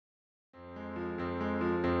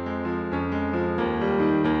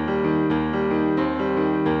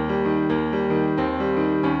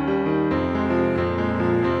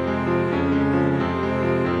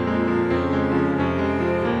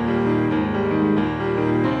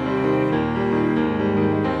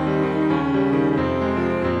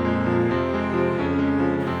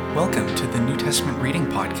welcome to the New Testament Reading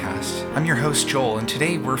Podcast. I'm your host, Joel, and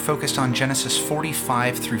today we're focused on Genesis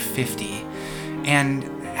 45 through 50 and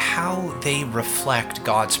how they reflect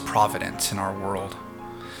God's providence in our world.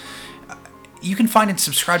 You can find and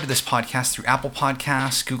subscribe to this podcast through Apple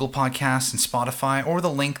Podcasts, Google Podcasts, and Spotify, or the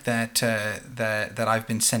link that I've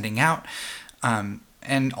been sending out.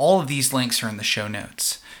 And all of these links are in the show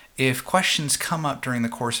notes. If questions come up during the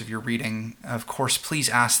course of your reading, of course, please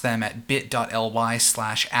ask them at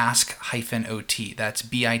bit.ly/ask-ot. That's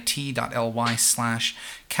bit.ly/A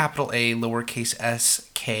lowercase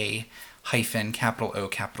sk hyphen capital O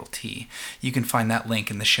capital T. You can find that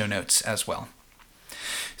link in the show notes as well.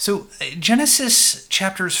 So Genesis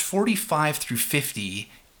chapters 45 through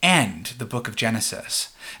 50 end the book of Genesis.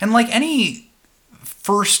 And like any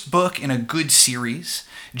first book in a good series,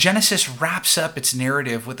 Genesis wraps up its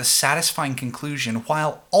narrative with a satisfying conclusion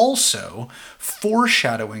while also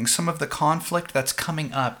foreshadowing some of the conflict that's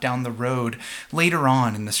coming up down the road later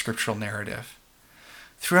on in the scriptural narrative.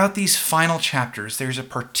 Throughout these final chapters, there's a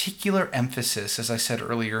particular emphasis, as I said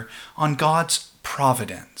earlier, on God's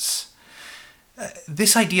providence.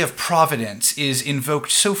 This idea of providence is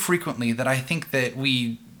invoked so frequently that I think that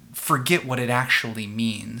we forget what it actually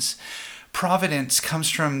means. Providence comes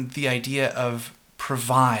from the idea of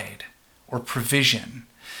provide or provision.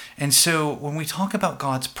 And so when we talk about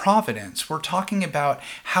God's providence, we're talking about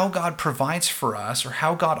how God provides for us or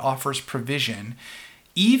how God offers provision,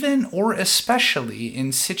 even or especially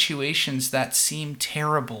in situations that seem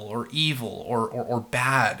terrible or evil or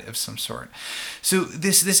bad of some sort. So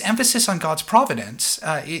this emphasis on God's providence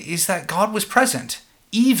is that God was present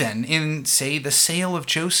even in, say, the sale of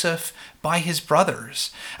Joseph by his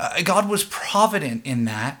brothers. God was provident in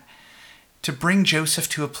that to bring Joseph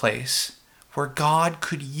to a place where God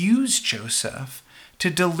could use Joseph to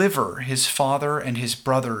deliver his father and his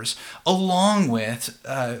brothers, along with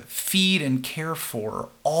feed and care for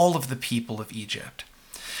all of the people of Egypt.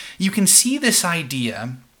 You can see this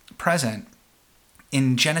idea present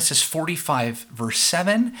in Genesis 45, verse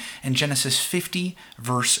 7, and Genesis 50,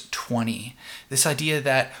 verse 20. This idea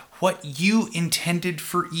that what you intended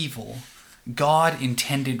for evil, God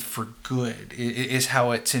intended for good, is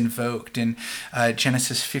how it's invoked in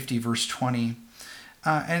Genesis 50, verse 20.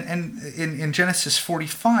 And in Genesis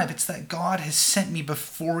 45, it's that God has sent me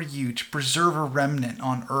before you to preserve a remnant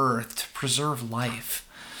on earth, to preserve life.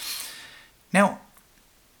 Now,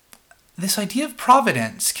 this idea of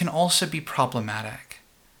providence can also be problematic.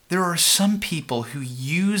 There are some people who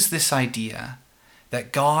use this idea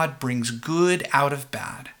that God brings good out of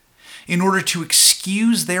bad in order to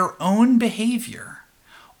excuse their own behavior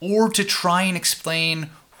or to try and explain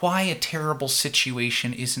why a terrible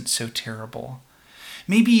situation isn't so terrible.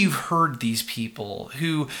 Maybe you've heard these people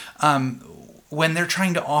who, when they're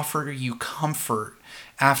trying to offer you comfort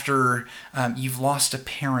after you've lost a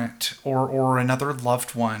parent or another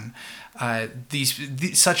loved one,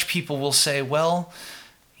 such people will say, well,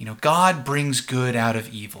 God brings good out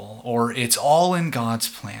of evil, or it's all in God's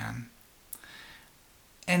plan.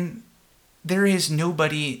 And there is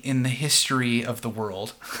nobody in the history of the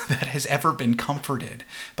world that has ever been comforted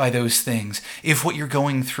by those things. If what you're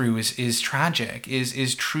going through is tragic,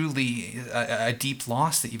 is truly a deep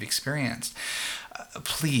loss that you've experienced,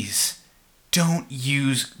 please don't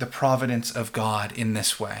use the providence of God in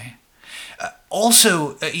this way.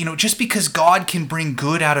 Also, just because God can bring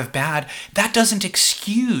good out of bad, that doesn't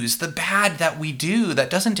excuse the bad that we do. That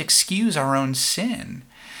doesn't excuse our own sin.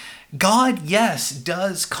 God, yes,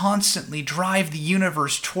 does constantly drive the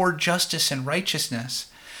universe toward justice and righteousness.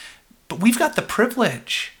 But we've got the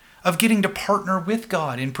privilege of getting to partner with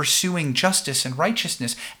God in pursuing justice and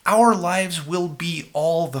righteousness. Our lives will be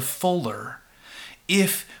all the fuller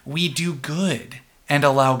if we do good and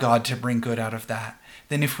allow God to bring good out of that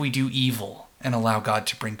than if we do evil and allow God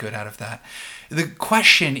to bring good out of that. The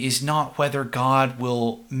question is not whether God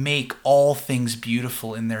will make all things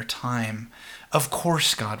beautiful in their time. Of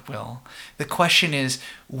course God will. The question is,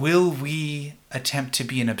 will we attempt to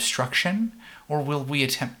be an obstruction or will we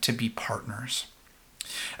attempt to be partners?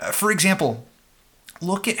 For example,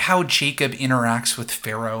 look at how Jacob interacts with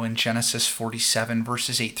Pharaoh in Genesis 47,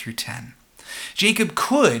 verses 8 through 10. Jacob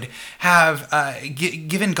could have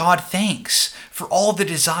given God thanks for all the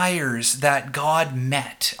desires that God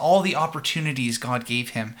met, all the opportunities God gave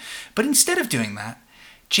him. But instead of doing that,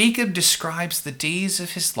 Jacob describes the days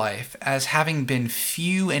of his life as having been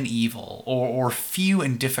few and evil, or few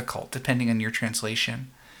and difficult, depending on your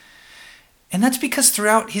translation. And that's because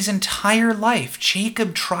throughout his entire life,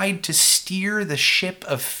 Jacob tried to steer the ship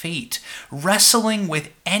of fate, wrestling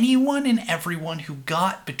with anyone and everyone who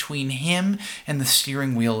got between him and the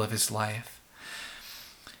steering wheel of his life.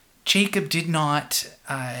 Jacob did not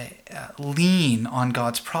lean on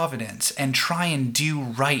God's providence and try and do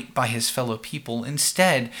right by his fellow people.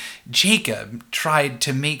 Instead, Jacob tried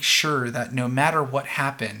to make sure that no matter what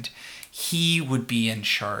happened, he would be in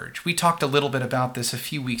charge. We talked a little bit about this a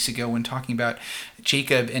few weeks ago when talking about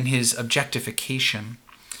Jacob and his objectification.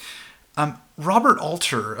 Robert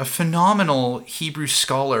Alter, a phenomenal Hebrew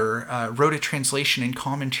scholar, wrote a translation and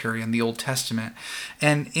commentary on the Old Testament.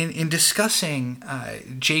 And in discussing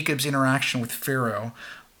Jacob's interaction with Pharaoh,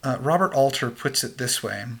 Robert Alter puts it this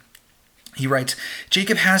way. He writes,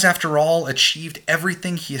 Jacob has, after all, achieved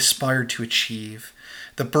everything he aspired to achieve.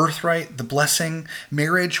 The birthright, the blessing,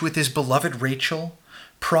 marriage with his beloved Rachel,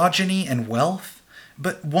 progeny and wealth.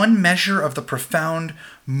 But one measure of the profound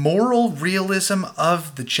moral realism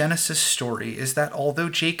of the Genesis story is that although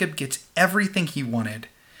Jacob gets everything he wanted,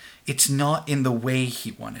 it's not in the way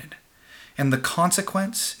he wanted. And the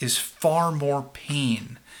consequence is far more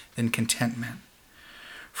pain than contentment.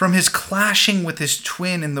 From his clashing with his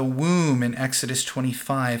twin in the womb in Exodus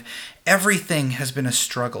 25, everything has been a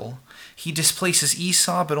struggle. He displaces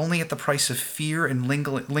Esau, but only at the price of fear and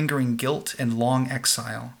lingering guilt and long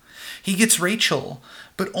exile. He gets Rachel,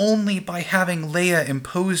 but only by having Leah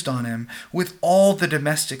imposed on him with all the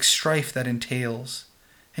domestic strife that entails.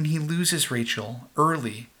 And he loses Rachel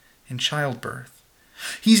early in childbirth.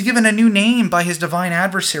 He's given a new name by his divine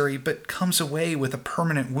adversary, but comes away with a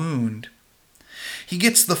permanent wound. He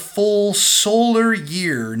gets the full solar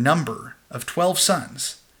year number of 12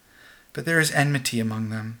 sons, but there is enmity among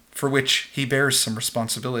them, for which he bears some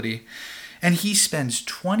responsibility. And he spends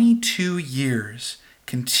 22 years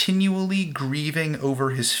continually grieving over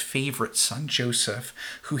his favorite son, Joseph,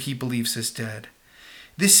 who he believes is dead.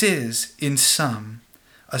 This is, in sum,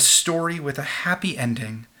 a story with a happy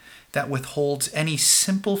ending that withholds any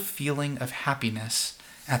simple feeling of happiness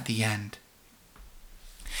at the end.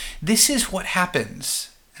 This is what happens.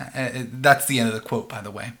 That's the end of the quote, by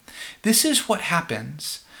the way. This is what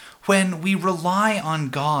happens when we rely on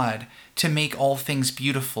God to make all things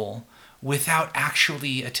beautiful without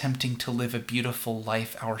actually attempting to live a beautiful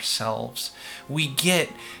life ourselves. We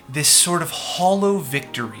get this sort of hollow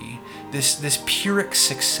victory, this Pyrrhic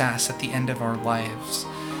success at the end of our lives.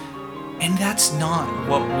 And that's not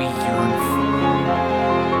what we yearn for.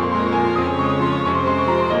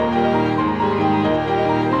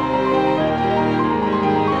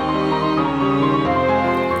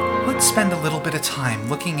 Let's spend a little bit of time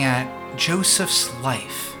looking at Joseph's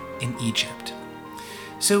life in Egypt.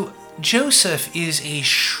 So, Joseph is a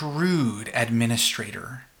shrewd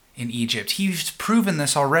administrator in Egypt. He's proven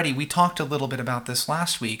this already. We talked a little bit about this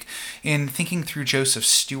last week in thinking through Joseph's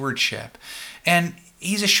stewardship. And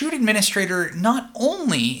he's a shrewd administrator not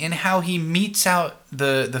only in how he metes out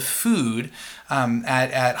the food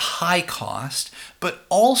at high cost, but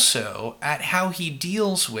also at how he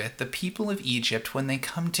deals with the people of Egypt when they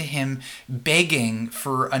come to him begging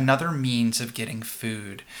for another means of getting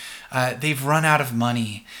food. They've run out of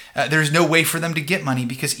money. There's no way for them to get money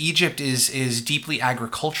because Egypt is deeply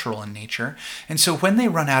agricultural in nature. And so when they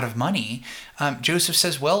run out of money, Joseph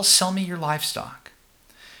says, well, sell me your livestock.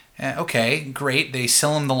 Okay, great. They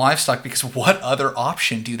sell him the livestock because what other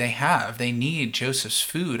option do they have? They need Joseph's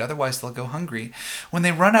food. Otherwise, they'll go hungry. When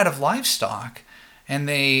they run out of livestock and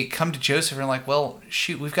they come to Joseph and are like, well,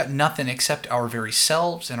 shoot, we've got nothing except our very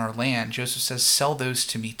selves and our land. Joseph says, sell those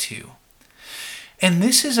to me too. And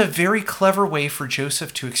this is a very clever way for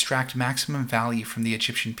Joseph to extract maximum value from the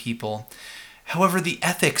Egyptian people. However, the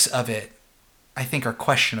ethics of it, I think, are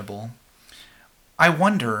questionable. I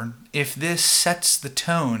wonder if this sets the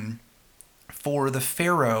tone for the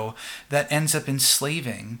Pharaoh that ends up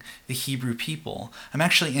enslaving the Hebrew people. I'm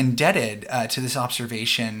actually indebted to this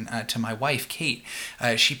observation to my wife, Kate.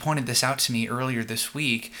 She pointed this out to me earlier this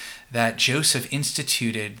week, that Joseph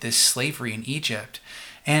instituted this slavery in Egypt.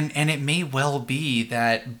 And it may well be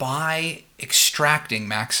that by extracting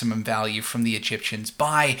maximum value from the Egyptians,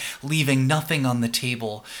 by leaving nothing on the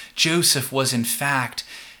table, Joseph was in fact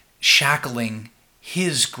shackling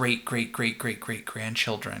his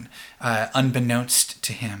great-great-great-great-great-grandchildren, unbeknownst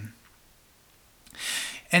to him.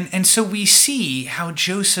 And so we see how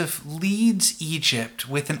Joseph leads Egypt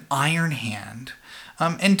with an iron hand,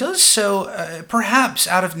 and does so perhaps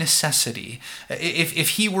out of necessity. If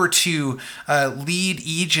he were to lead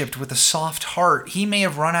Egypt with a soft heart, he may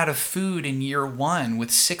have run out of food in year 1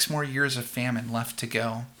 with 6 more years of famine left to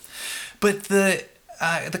go. But the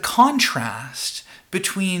contrast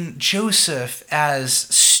between Joseph as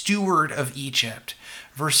steward of Egypt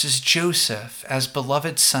versus Joseph as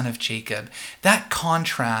beloved son of Jacob, that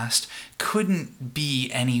contrast couldn't be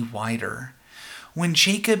any wider. when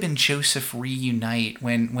Jacob and Joseph reunite,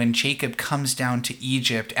 when Jacob comes down to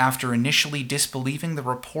Egypt after initially disbelieving the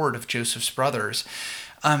report of Joseph's brothers,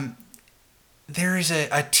 there is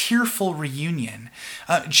a tearful reunion.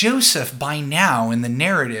 Joseph, by now in the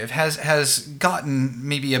narrative, has gotten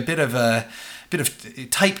maybe a bit of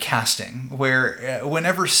typecasting, where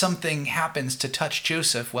whenever something happens to touch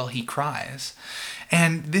Joseph, well, he cries.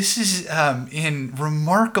 And this is in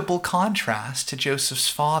remarkable contrast to Joseph's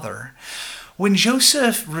father. When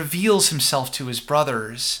Joseph reveals himself to his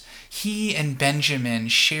brothers, he and Benjamin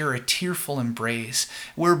share a tearful embrace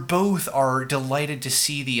where both are delighted to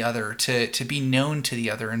see the other, to be known to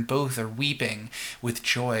the other, and both are weeping with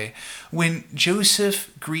joy. When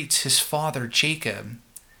Joseph greets his father Jacob,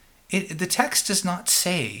 the text does not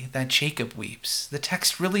say that Jacob weeps. The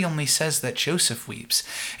text really only says that Joseph weeps.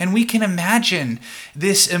 And we can imagine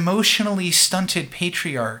this emotionally stunted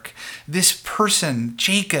patriarch, this person,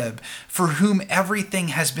 Jacob, for whom everything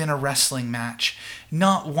has been a wrestling match,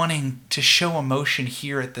 not wanting to show emotion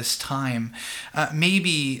here at this time,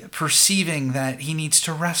 maybe perceiving that he needs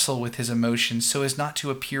to wrestle with his emotions so as not to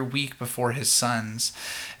appear weak before his sons,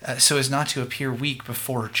 so as not to appear weak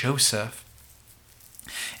before Joseph.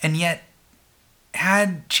 And yet,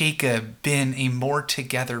 had Jacob been a more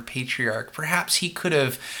together patriarch, perhaps he could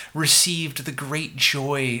have received the great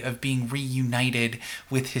joy of being reunited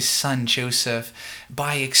with his son Joseph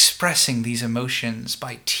by expressing these emotions,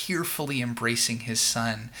 by tearfully embracing his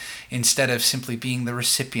son, instead of simply being the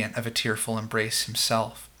recipient of a tearful embrace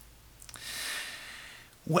himself.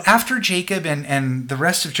 After Jacob and the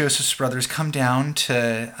rest of Joseph's brothers come down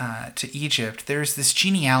to Egypt, there's this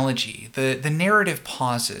genealogy. The narrative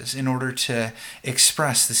pauses in order to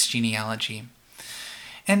express this genealogy.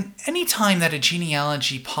 And any time that a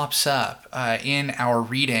genealogy pops up in our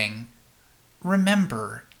reading,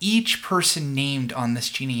 remember, each person named on this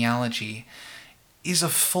genealogy is a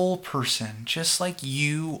full person, just like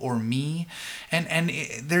you or me. And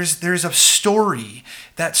there's a story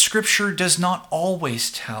that Scripture does not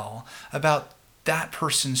always tell about that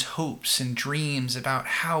person's hopes and dreams, about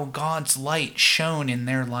how God's light shone in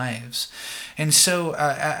their lives. And so,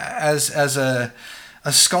 as a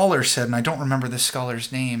scholar said, and I don't remember this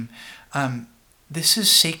scholar's name, this is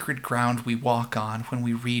sacred ground we walk on when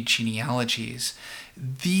we read genealogies.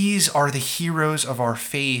 These are the heroes of our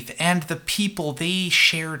faith and the people they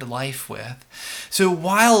shared life with. So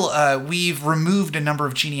while we've removed a number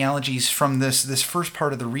of genealogies from this first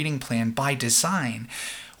part of the reading plan by design,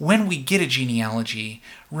 when we get a genealogy,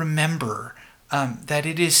 remember that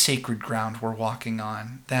it is sacred ground we're walking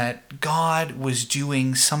on, that God was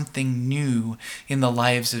doing something new in the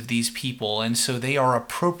lives of these people, and so they are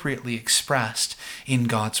appropriately expressed in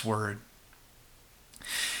God's Word.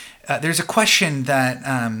 There's a question that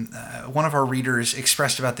one of our readers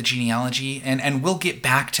expressed about the genealogy, and we'll get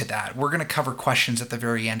back to that. We're going to cover questions at the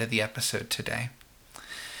very end of the episode today.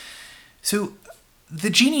 So the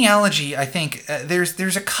genealogy, I think, there's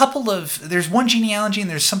one genealogy, and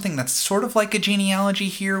there's something that's sort of like a genealogy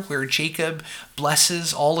here where Jacob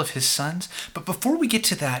blesses all of his sons. But before we get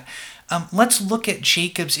to that, let's look at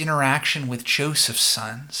Jacob's interaction with Joseph's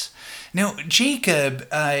sons. Now, Jacob,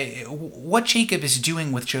 what Jacob is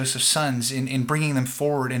doing with Joseph's sons in bringing them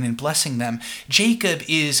forward and in blessing them, Jacob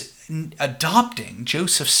is adopting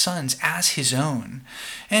Joseph's sons as his own.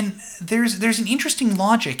 And there's an interesting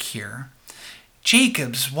logic here.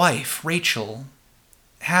 Jacob's wife, Rachel,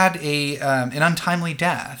 had an untimely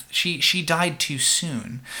death. She died too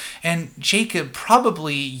soon. And Jacob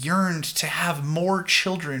probably yearned to have more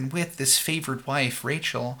children with this favored wife,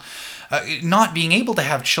 Rachel, not being able to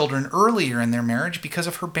have children earlier in their marriage because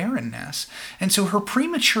of her barrenness. And so her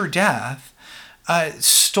premature death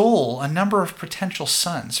stole a number of potential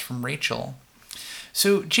sons from Rachel.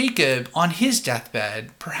 So Jacob, on his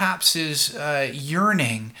deathbed, perhaps is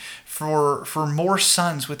yearning for more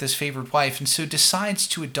sons with his favored wife, and so decides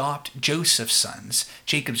to adopt Joseph's sons,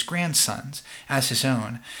 Jacob's grandsons, as his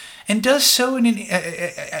own, and does so in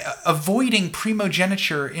avoiding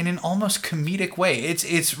primogeniture in an almost comedic way.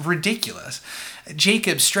 It's ridiculous.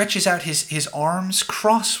 Jacob stretches out his arms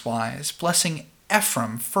crosswise, blessing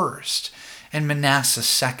Ephraim first and Manasseh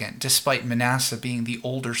second, despite Manasseh being the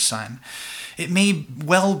older son. It may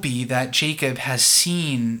well be that Jacob has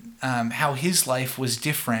seen how his life was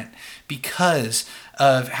different because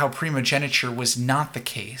of how primogeniture was not the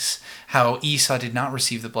case, how Esau did not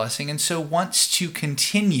receive the blessing, and so wants to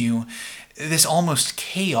continue this almost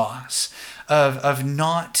chaos of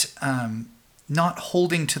not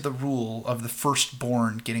holding to the rule of the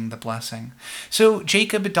firstborn getting the blessing. So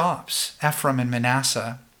Jacob adopts Ephraim and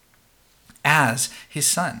Manasseh as his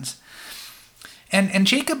sons. And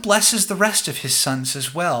Jacob blesses the rest of his sons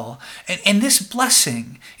as well. And this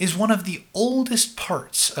blessing is one of the oldest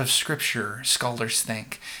parts of Scripture, scholars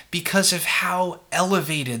think, because of how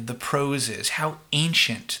elevated the prose is, how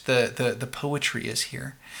ancient the poetry is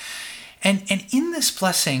here. And in this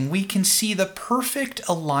blessing, we can see the perfect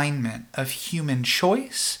alignment of human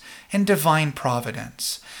choice and divine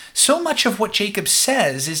providence. So much of what Jacob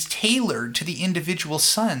says is tailored to the individual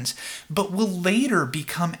sons, but will later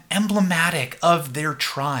become emblematic of their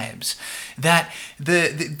tribes. That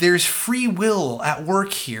there's free will at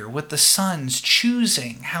work here, with the sons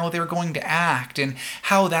choosing how they're going to act and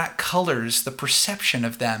how that colors the perception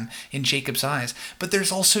of them in Jacob's eyes. But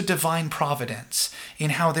there's also divine providence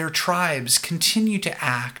in how their tribes continue to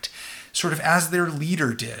act sort of as their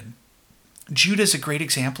leader did. Judah is a great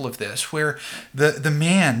example of this, where the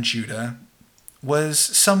man, Judah, was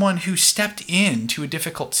someone who stepped into a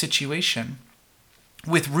difficult situation.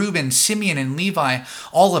 With Reuben, Simeon, and Levi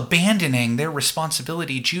all abandoning their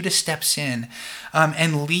responsibility, Judah steps in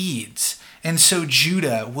and leads. And so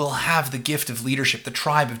Judah will have the gift of leadership. The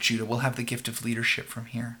tribe of Judah will have the gift of leadership from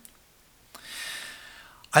here.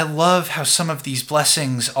 I love how some of these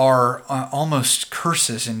blessings are almost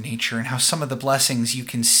curses in nature, and how some of the blessings you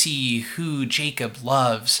can see who Jacob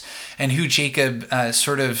loves and who Jacob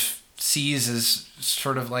sort of sees as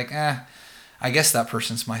sort of like, I guess that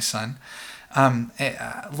person's my son.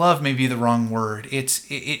 Love may be the wrong word.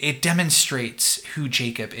 It demonstrates who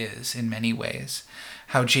Jacob is in many ways,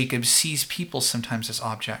 how Jacob sees people sometimes as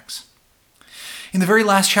objects. In the very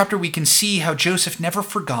last chapter, we can see how Joseph never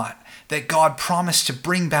forgot that God promised to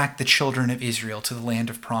bring back the children of Israel to the land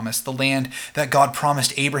of promise, the land that God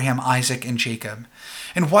promised Abraham, Isaac, and Jacob.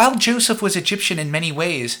 And while Joseph was Egyptian in many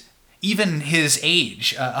ways, even his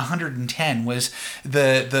age, 110, was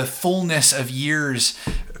the fullness of years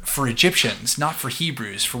for Egyptians, not for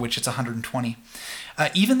Hebrews, for which it's 120.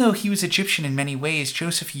 Even though he was Egyptian in many ways,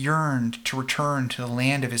 Joseph yearned to return to the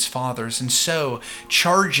land of his fathers, and so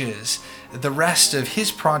charges the rest of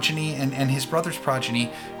his progeny and his brother's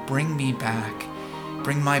progeny, bring me back,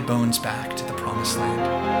 bring my bones back to the promised land.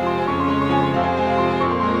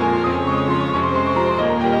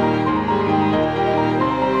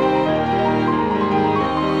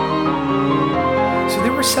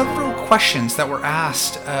 There were several questions that were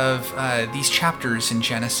asked of these chapters in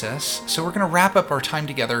Genesis, so we're going to wrap up our time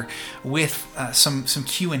together with some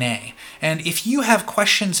Q&A. And if you have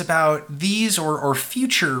questions about these or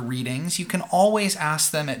future readings, you can always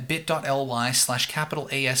ask them at bit.ly/ASK-O-T.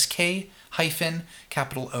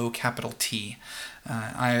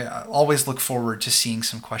 I always look forward to seeing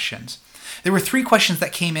some questions. There were 3 questions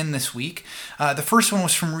that came in this week. The first one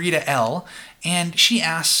was from Rita L., and she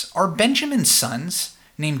asks, are Benjamin's sons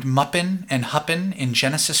named Muppin and Huppin in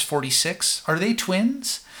Genesis 46, are they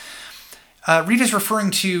twins? Rita's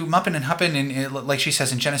referring to Muppin and Huppin, like she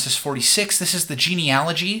says in Genesis 46. This is the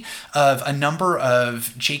genealogy of a number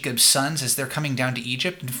of Jacob's sons as they're coming down to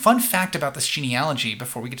Egypt. And fun fact about this genealogy,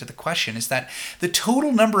 before we get to the question, is that the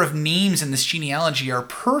total number of names in this genealogy are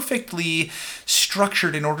perfectly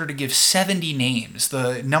structured in order to give 70 names,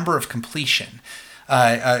 the number of completion.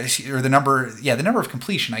 The number of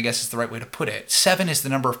completion, I guess is the right way to put it. 7 is the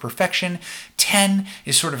number of perfection. 10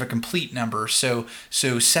 is sort of a complete number. So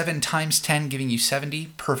 7 times 10 giving you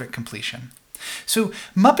 70, perfect completion. So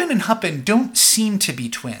Muppin and Huppin don't seem to be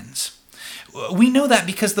twins. We know that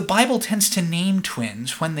because the Bible tends to name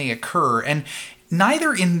twins when they occur, and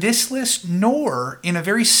neither in this list nor in a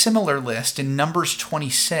very similar list in Numbers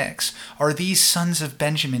 26 are these sons of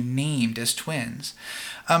Benjamin named as twins.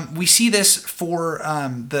 We see this for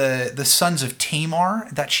the sons of Tamar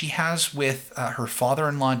that she has with her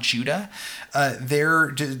father-in-law Judah. They're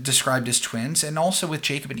described as twins, and also with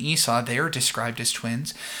Jacob and Esau, they're described as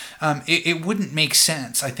twins. It wouldn't make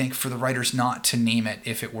sense, I think, for the writers not to name it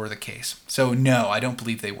if it were the case. So no, I don't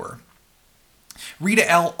believe they were. Rita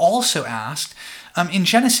L. also asked, in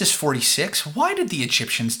Genesis 46, why did the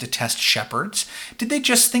Egyptians detest shepherds? Did they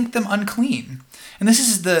just think them unclean? And this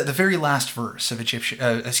is the very last verse of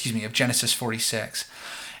Genesis 46.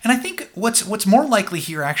 And I think what's more likely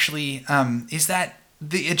here actually is that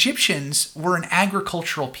the Egyptians were an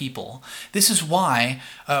agricultural people. This is why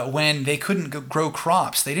when they couldn't grow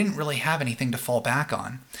crops, they didn't really have anything to fall back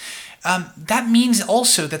on. That means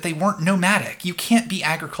also that they weren't nomadic. You can't be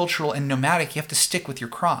agricultural and nomadic. You have to stick with your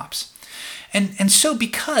crops. And so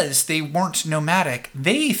because they weren't nomadic,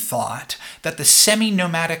 they thought that the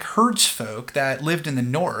semi-nomadic herdsfolk that lived in the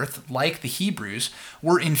north, like the Hebrews,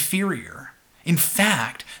 were inferior. In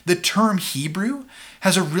fact, the term Hebrew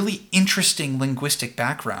has a really interesting linguistic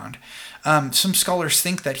background. Some scholars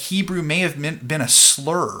think that Hebrew may have been a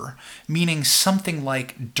slur, meaning something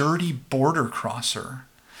like dirty border crosser.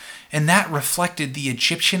 And that reflected the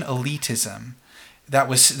Egyptian elitism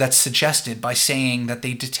that's suggested by saying that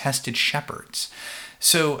they detested shepherds.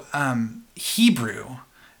 So Hebrew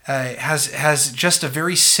has just a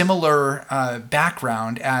very similar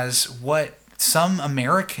background as what some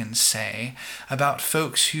Americans say about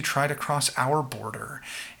folks who try to cross our border.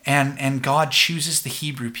 And God chooses the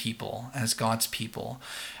Hebrew people as God's people.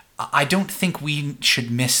 I don't think we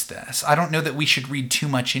should miss this. I don't know that we should read too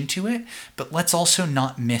much into it, but let's also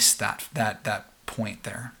not miss that point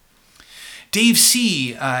there. Dave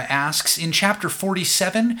C. asks, in chapter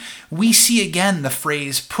 47, we see again the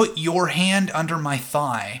phrase, put your hand under my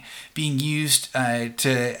thigh, being used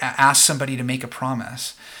to ask somebody to make a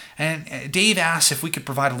promise. And Dave asks if we could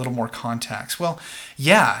provide a little more context. Well,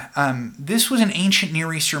 yeah, this was an ancient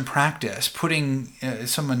Near Eastern practice, putting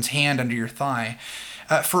someone's hand under your thigh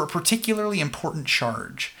for a particularly important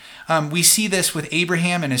charge. We see this with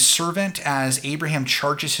Abraham and his servant as Abraham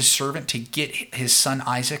charges his servant to get his son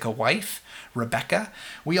Isaac a wife, Rebekah.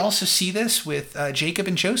 We also see this with Jacob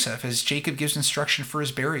and Joseph as Jacob gives instruction for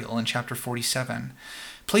his burial in chapter 47.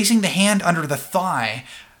 Placing the hand under the thigh,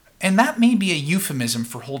 and that may be a euphemism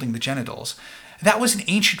for holding the genitals, that was an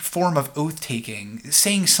ancient form of oath-taking,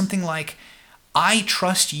 saying something like, I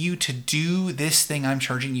trust you to do this thing I'm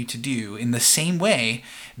charging you to do in the same way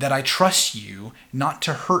that I trust you not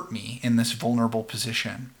to hurt me in this vulnerable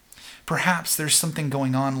position. Perhaps there's something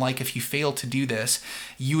going on like if you fail to do this,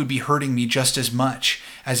 you would be hurting me just as much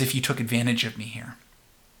as if you took advantage of me here.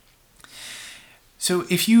 So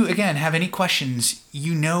if you, again, have any questions,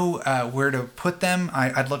 you know where to put them.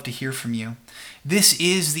 I'd love to hear from you. This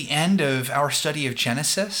is the end of our study of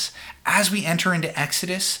Genesis. As we enter into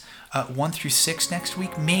Exodus 1 through 6 next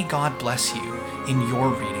week, may God bless you in your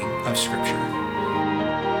reading of Scripture.